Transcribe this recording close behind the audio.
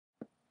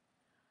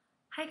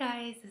Hi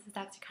guys, this is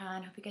Dr.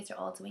 Khan. Hope you guys are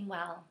all doing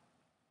well.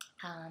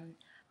 Um,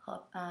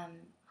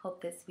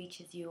 hope this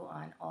reaches you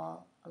on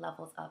all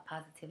levels of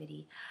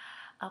positivity.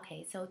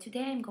 Okay, so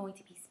today I'm going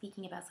to be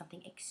speaking about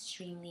something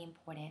extremely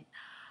important.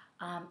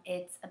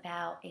 It's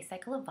about a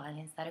cycle of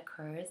violence that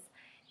occurs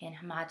in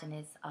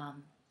homogenous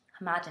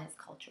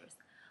cultures.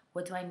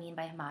 What do I mean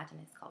by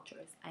homogenous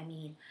cultures? I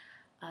mean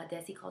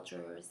Desi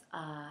cultures,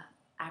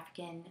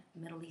 African,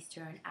 Middle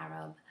Eastern,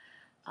 Arab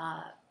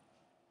uh,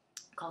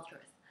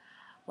 cultures.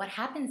 What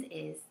happens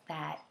is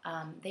that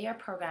they are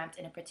programmed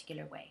in a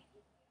particular way.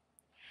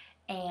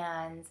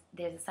 And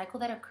there's a cycle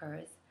that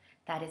occurs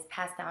that is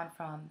passed down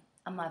from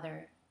a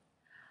mother,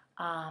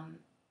 um,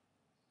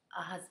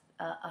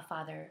 a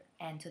father,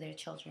 and to their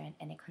children,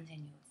 and it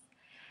continues.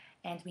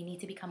 And we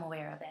need to become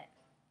aware of it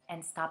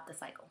and stop the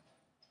cycle.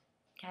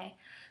 Okay?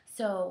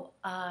 So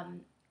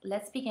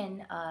let's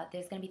begin.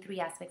 There's going to be three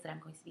aspects that I'm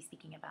going to be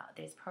speaking about.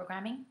 There's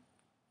programming.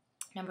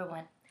 Number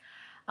one,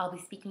 I'll be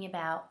speaking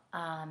about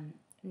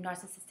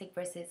narcissistic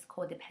versus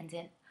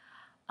codependent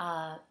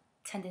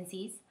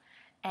tendencies.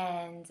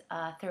 And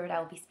third, I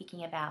will be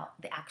speaking about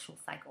the actual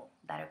cycle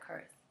that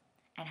occurs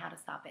and how to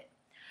stop it.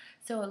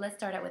 So let's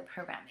start out with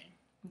programming.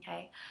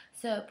 Okay,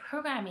 so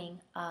programming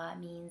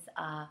means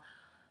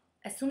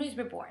as soon as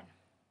we're born,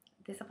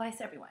 this applies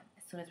to everyone.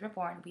 As soon as we're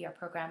born, we are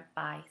programmed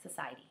by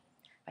society,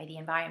 by the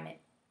environment,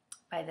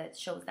 by the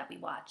shows that we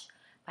watch,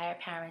 by our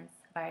parents,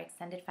 by our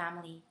extended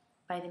family,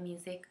 by the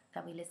music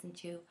that we listen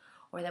to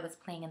or that was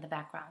playing in the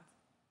background.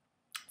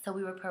 So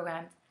we were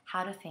programmed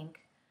how to think,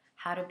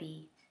 how to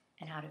be,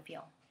 and how to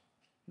feel.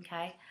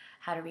 Okay?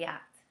 How to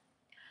react.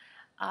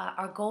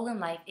 Our goal in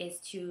life is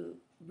to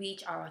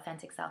reach our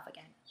authentic self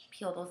again.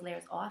 Peel those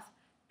layers off,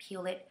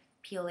 peel it,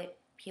 peel it,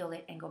 peel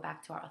it, and go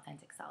back to our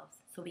authentic selves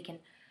so we can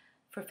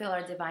fulfill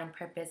our divine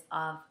purpose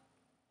of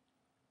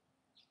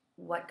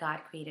what God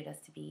created us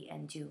to be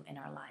and do in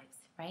our lives,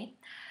 right?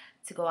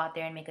 To go out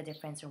there and make a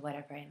difference or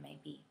whatever it may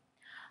be.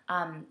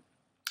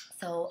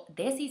 So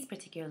desis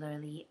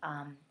particularly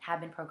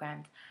have been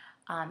programmed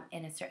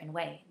in a certain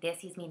way.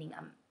 Desis meaning,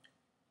 I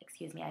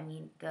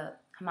mean the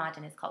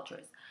homogenous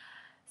cultures.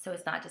 So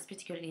it's not just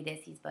particularly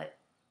desis, but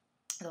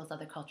those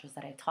other cultures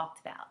that I talked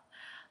about.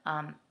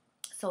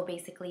 So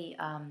basically,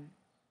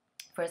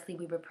 firstly,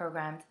 we were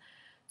programmed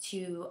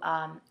to,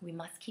 we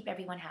must keep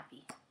everyone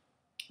happy.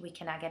 We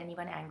cannot get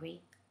anyone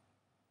angry.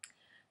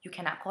 You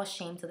cannot cause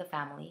shame to the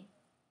family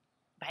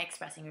by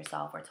expressing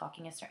yourself or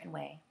talking a certain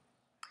way.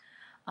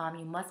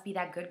 You must be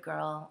that good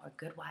girl or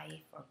good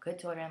wife or good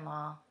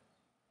daughter-in-law.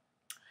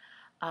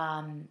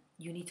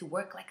 You need to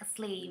work like a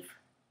slave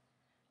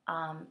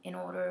in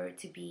order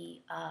to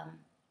be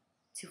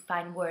to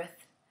find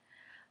worth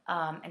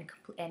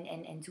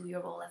and do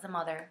your role as a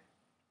mother.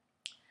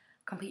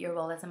 Complete your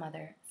role as a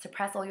mother.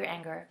 Suppress all your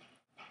anger.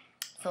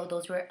 So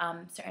those were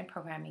certain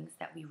programmings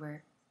that we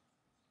were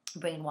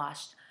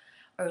brainwashed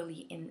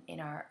early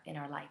in our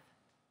life.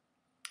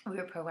 We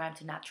were programmed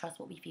to not trust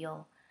what we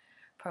feel,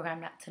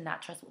 programmed to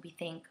not trust what we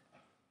think,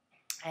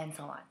 and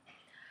so on.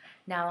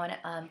 Now I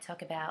want to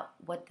talk about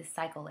what this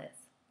cycle is.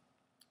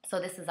 So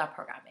this is our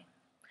programming.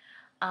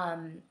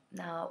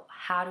 Now,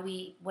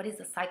 what is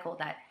the cycle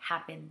that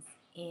happens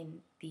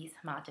in these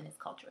homogenous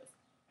cultures?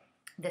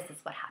 This is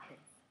what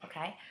happens,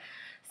 okay?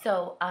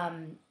 So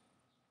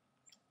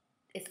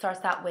it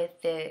starts out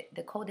with the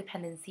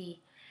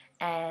codependency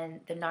and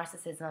the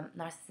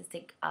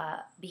narcissistic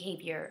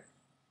behavior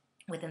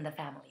within the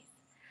families.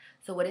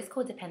 So what is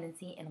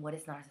codependency and what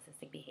is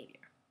narcissistic behavior?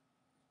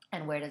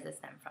 And where does it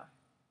stem from?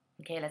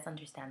 Okay, let's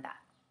understand that.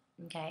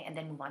 Okay, and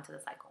then move on to the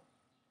cycle.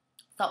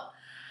 So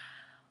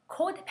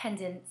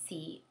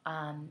codependency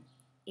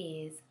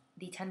is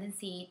the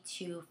tendency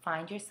to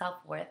find your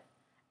self-worth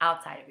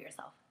outside of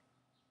yourself.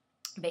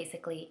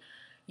 Basically,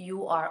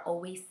 you are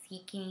always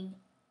seeking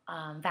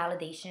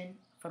validation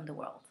from the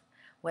world,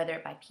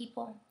 whether by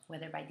people,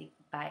 whether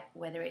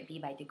it be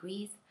by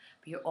degrees,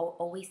 but you're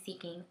always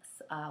seeking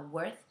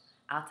worth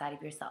outside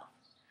of yourself.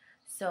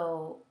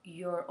 So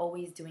you're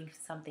always doing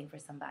something for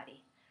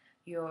somebody.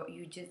 You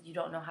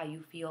don't know how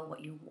you feel,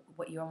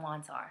 what your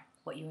wants are,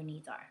 what your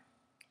needs are,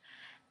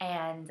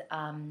 and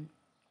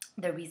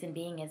the reason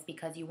being is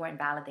because you weren't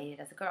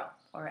validated as a girl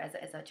or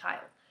as a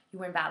child. You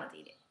weren't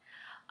validated.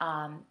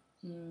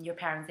 Your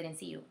parents didn't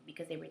see you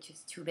because they were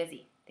just too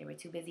busy. They were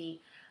too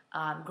busy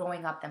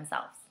growing up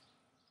themselves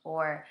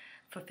or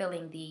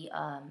fulfilling the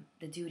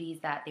duties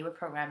that they were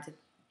programmed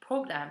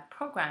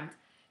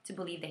to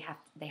believe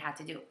they had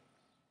to do.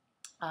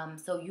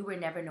 So you were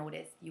never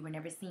noticed. You were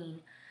never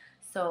seen.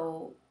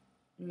 So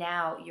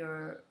now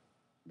you're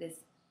this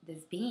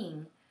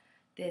being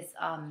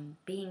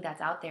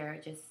that's out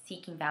there just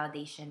seeking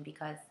validation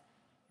because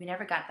you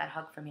never got that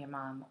hug from your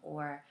mom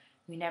or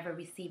you never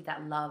received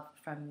that love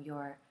from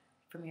your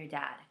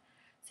dad.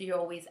 So you're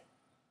always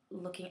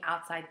looking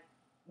outside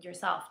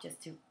yourself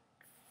just to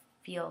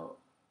feel,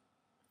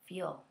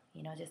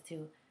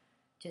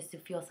 just to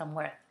feel some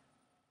worth.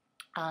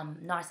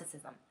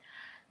 Narcissism.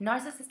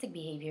 Narcissistic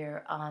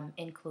behavior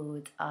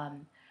includes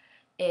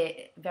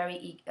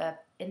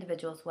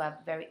individuals who are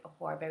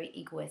very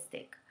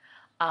egoistic.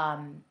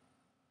 Um,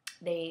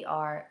 they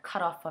are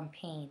cut off from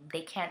pain.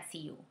 They can't see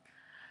you.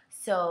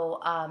 So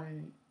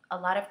a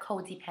lot of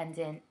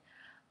codependent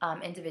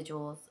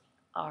individuals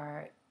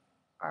are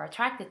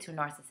attracted to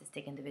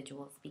narcissistic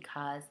individuals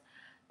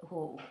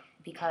who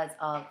because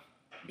of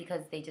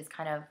because they just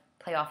kind of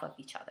play off of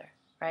each other,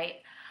 right?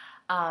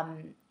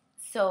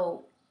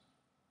 So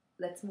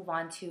let's move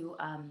on to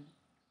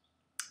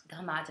the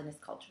homogenous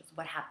cultures.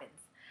 What happens?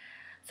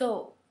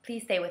 So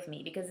please stay with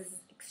me because this is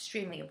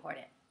extremely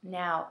important.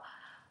 Now,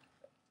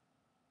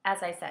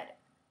 as I said,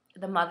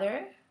 the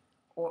mother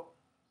or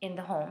in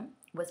the home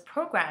was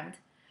programmed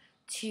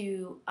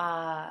to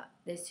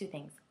there's two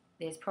things.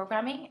 There's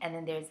programming and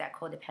then there's that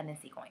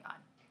codependency going on.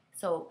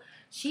 So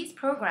she's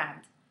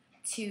programmed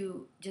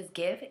to just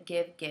give,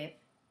 give, give.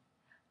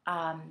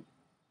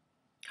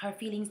 Her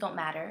feelings don't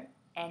matter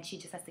and she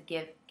just has to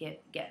give, give,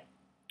 give.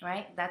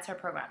 Right? That's her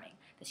programming.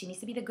 That she needs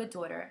to be the good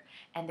daughter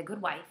and the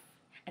good wife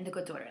and the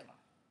good daughter-in-law.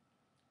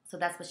 So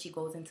that's what she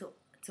goes into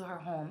her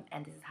home,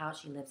 and this is how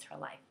she lives her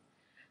life.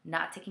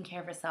 Not taking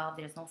care of herself.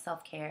 There's no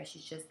self-care.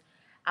 She's just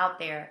out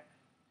there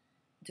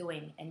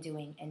doing and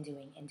doing and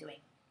doing and doing.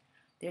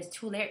 There's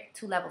two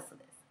levels to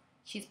this.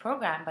 She's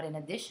programmed, but in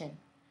addition,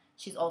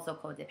 she's also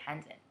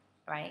codependent,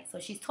 right? So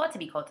she's taught to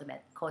be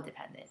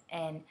codependent.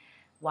 And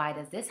why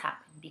does this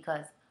happen?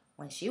 Because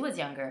when she was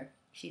younger,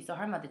 she saw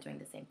her mother doing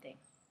the same thing,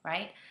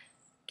 right?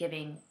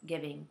 Giving,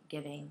 giving,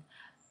 giving,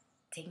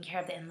 taking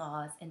care of the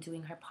in-laws and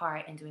doing her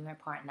part,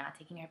 not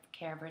taking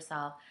care of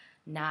herself,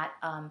 not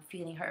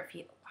feeling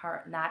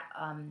not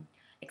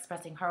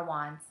expressing her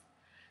wants.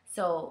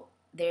 So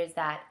there's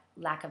that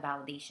lack of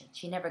validation.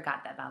 She never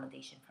got that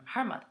validation from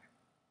her mother.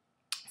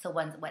 So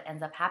what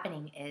ends up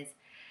happening is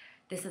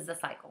this is the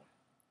cycle.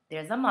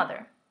 There's a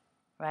mother,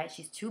 right?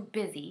 She's too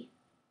busy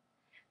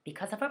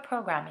because of her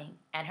programming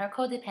and her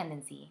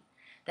codependency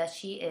that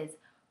she is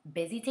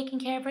busy taking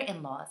care of her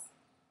in-laws,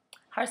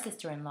 her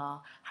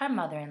sister-in-law, her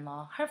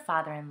mother-in-law, her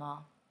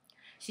father-in-law.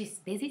 She's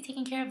busy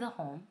taking care of the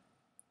home.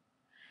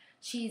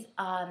 She's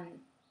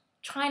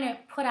trying to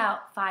put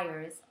out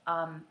fires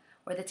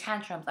or the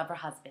tantrums of her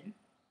husband,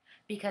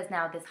 because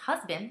now this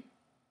husband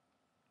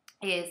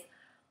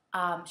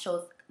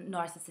shows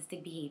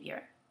narcissistic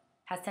behavior,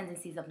 has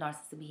tendencies of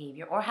narcissistic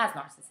behavior, or has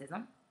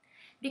narcissism,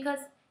 because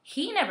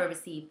he never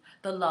received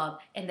the love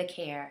and the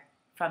care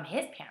from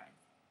his parents.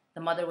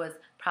 The mother was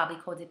probably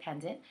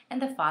codependent,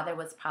 and the father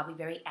was probably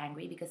very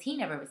angry because he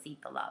never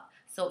received the love.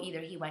 So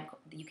either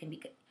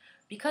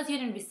because you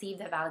didn't receive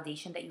the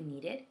validation that you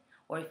needed,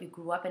 or if you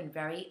grew up in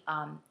very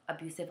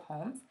abusive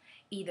homes,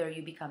 either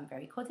you become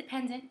very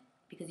codependent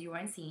because you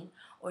weren't seen,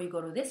 or you go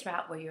to this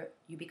route where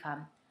you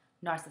become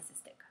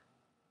narcissistic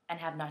and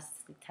have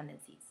narcissistic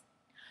tendencies.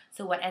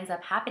 So what ends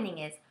up happening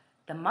is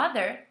the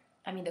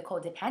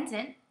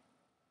codependent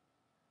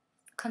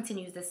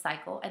continues this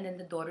cycle, and then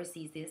the daughter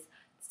sees this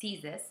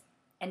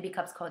and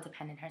becomes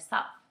codependent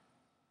herself.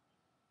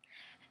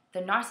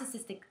 The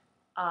narcissistic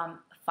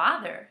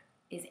father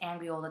is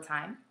angry all the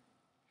time,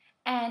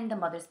 and the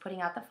mother's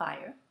putting out the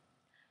fire,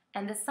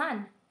 and the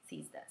son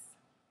sees this,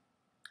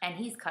 and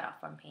he's cut off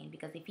from pain,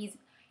 because if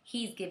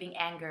he's giving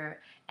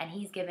anger and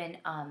he's given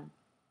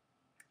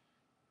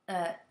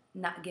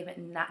not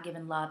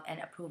given love and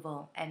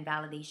approval and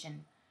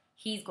validation,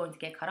 he's going to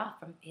get cut off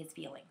from his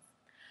feelings.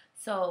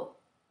 So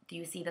do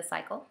you see the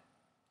cycle?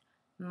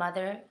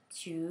 Mother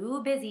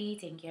too busy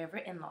taking care of her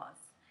in-laws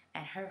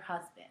and her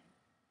husband.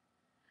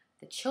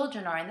 The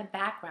children are in the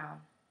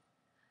background,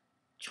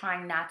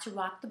 trying not to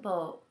rock the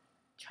boat,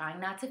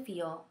 trying not to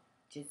feel,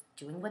 just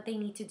doing what they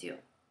need to do.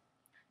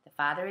 The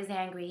father is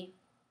angry.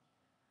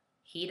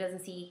 He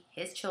doesn't see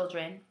his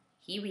children.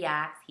 He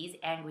reacts. He's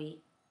angry.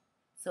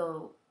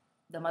 So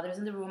the mother's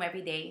in the room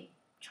every day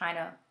trying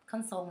to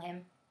console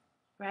him,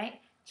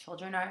 right?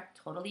 Children are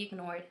totally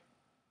ignored,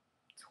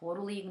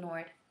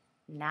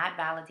 not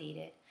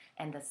validated,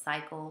 and the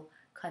cycle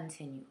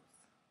continues.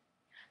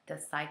 The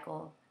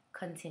cycle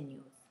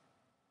continues.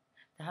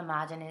 The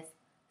homogeneous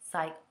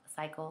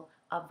cycle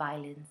of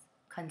violence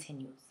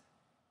continues.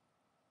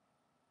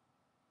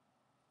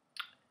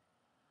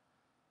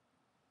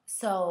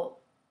 So,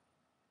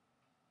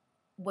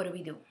 what do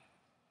we do?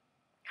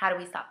 How do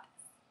we stop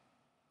this?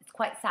 It's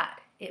quite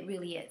sad. It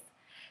really is.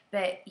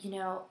 But,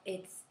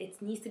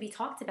 it needs to be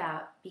talked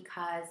about,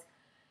 because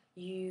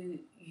you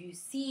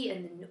see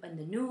in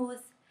the news,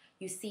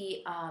 you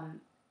see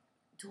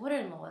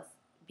daughter-in-laws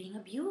being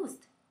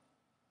abused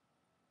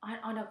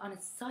on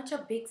such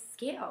a big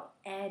scale.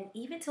 And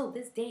even till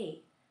this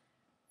day,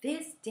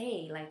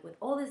 like with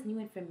all this new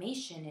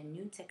information and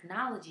new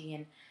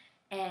technology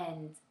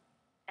and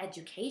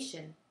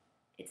education,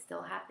 it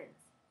still happens.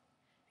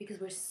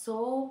 Because we're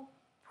so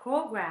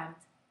programmed,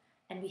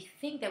 and we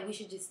think that we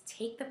should just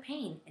take the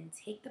pain and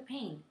take the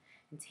pain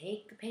and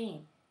take the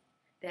pain,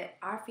 that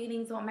our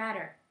feelings don't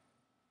matter.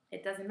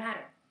 It doesn't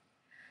matter.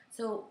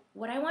 So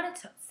what I wanted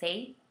to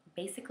say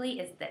basically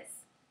is this,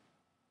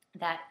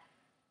 that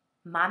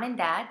mom and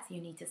dads, you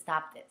need to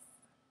stop this.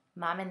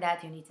 Mom and dad,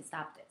 you need to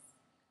stop this.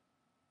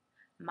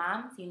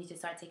 Moms, you need to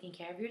start taking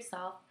care of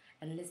yourself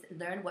and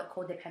learn what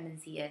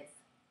codependency is.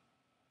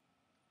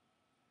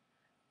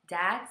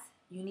 Dads,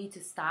 you need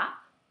to stop.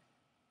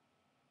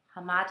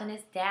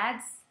 Homogenous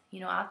dads,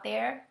 out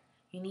there,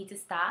 you need to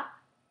stop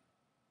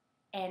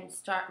and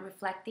start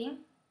reflecting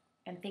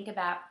and think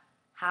about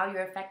how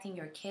you're affecting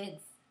your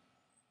kids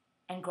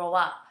and grow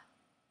up.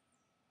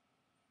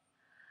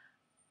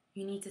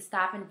 You need to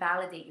stop and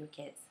validate your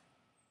kids.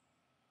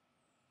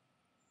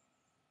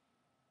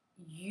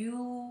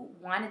 You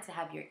wanted to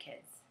have your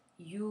kids.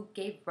 You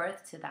gave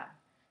birth to them.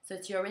 So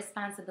it's your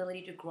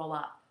responsibility to grow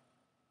up.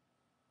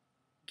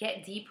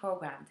 Get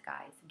deprogrammed,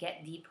 guys.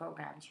 Get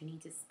deprogrammed. You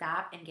need to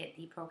stop and get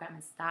deprogrammed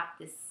and stop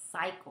this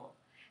cycle.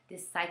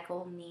 This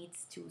cycle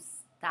needs to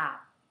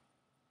stop.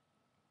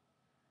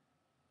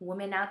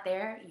 Women out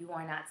there, you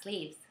are not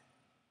slaves.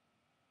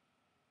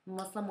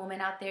 Muslim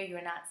women out there,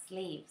 you're not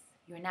slaves.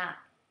 You're not.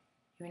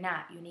 You're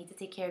not. You need to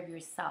take care of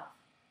yourself.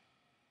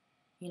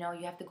 You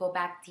have to go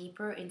back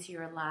deeper into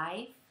your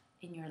life,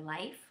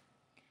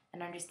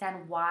 and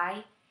understand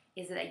why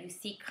is it that you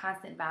seek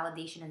constant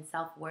validation and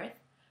self-worth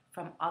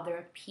from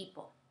other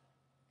people.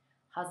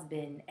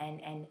 Husband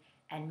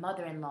and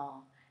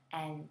mother-in-law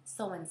and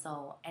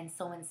so-and-so and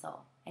so-and-so.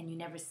 And you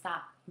never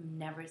stop. You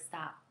never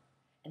stop.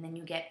 And then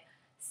you get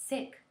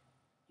sick.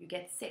 You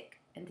get sick.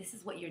 And this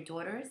is what your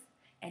daughters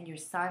and your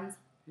sons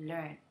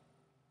learn.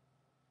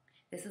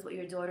 This is what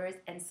your daughters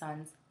and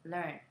sons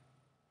learn.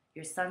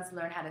 Your sons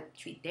learn how to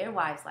treat their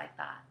wives like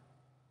that.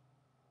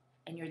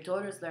 And your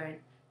daughters learn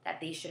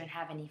that they shouldn't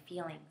have any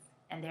feelings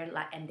and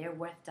their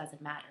worth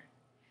doesn't matter.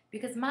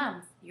 Because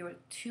moms, you're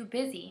too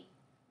busy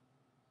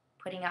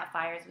putting out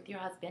fires with your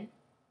husband,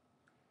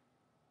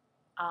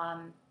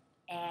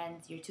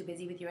 and you're too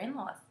busy with your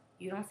in-laws.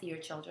 You don't see your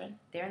children.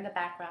 They're in the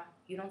background.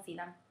 You don't see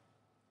them.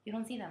 You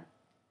don't see them.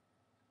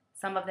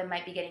 Some of them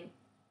might be getting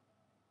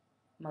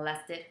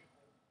molested.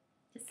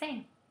 Just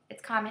saying.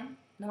 It's common.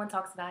 No one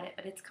talks about it,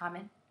 but it's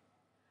common.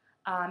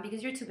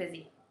 Because you're too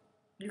busy.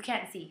 You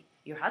can't see.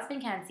 Your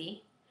husband can't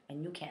see,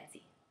 and you can't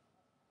see.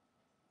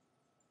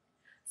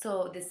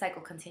 So this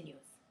cycle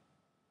continues.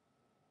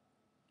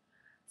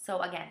 So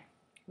again,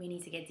 we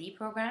need to get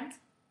deprogrammed,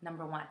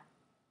 number one,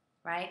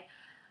 right?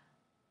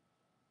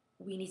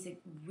 We need to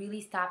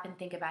really stop and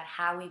think about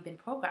how we've been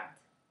programmed.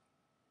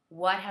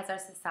 What has our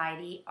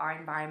society, our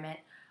environment,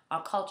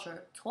 our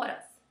culture taught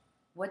us?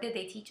 What did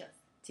they teach us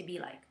to be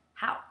like?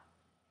 How?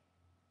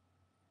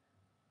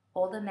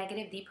 All the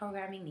negative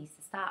deprogramming needs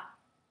to stop.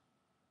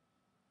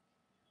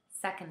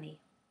 Secondly,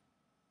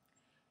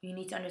 you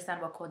need to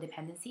understand what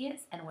codependency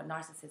is and what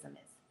narcissism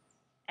is,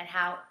 and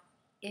how,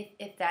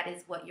 if that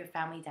is what your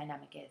family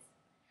dynamic is.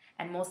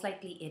 And most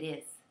likely it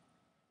is,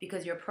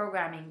 because your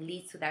programming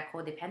leads to that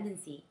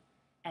codependency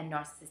and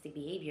narcissistic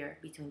behavior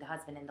between the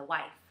husband and the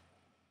wife.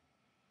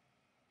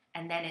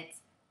 And then it's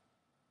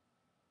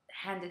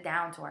handed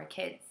down to our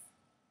kids,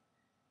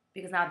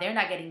 because now they're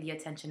not getting the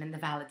attention and the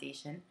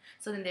validation.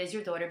 So then there's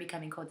your daughter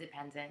becoming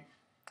codependent,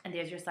 and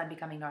there's your son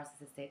becoming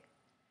narcissistic,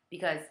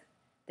 because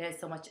there's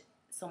so much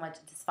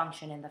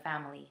dysfunction in the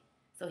family.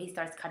 So he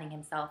starts cutting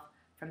himself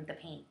from the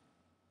pain,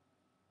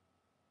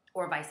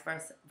 or vice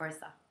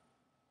versa.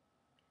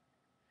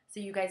 So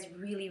you guys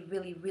really,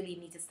 really, really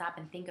need to stop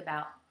and think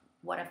about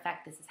what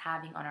effect this is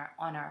having on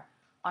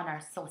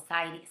our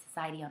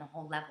society on a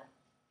whole level.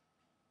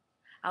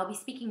 I'll be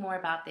speaking more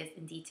about this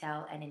in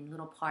detail and in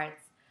little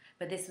parts,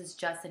 but this was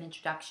just an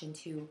introduction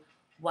to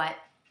what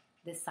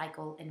this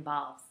cycle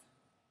involves.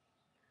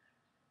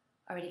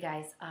 Alrighty,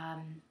 guys.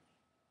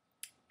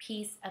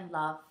 Peace and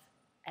love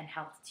and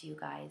health to you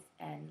guys,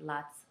 and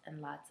lots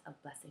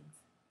of blessings.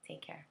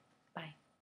 Take care. Bye.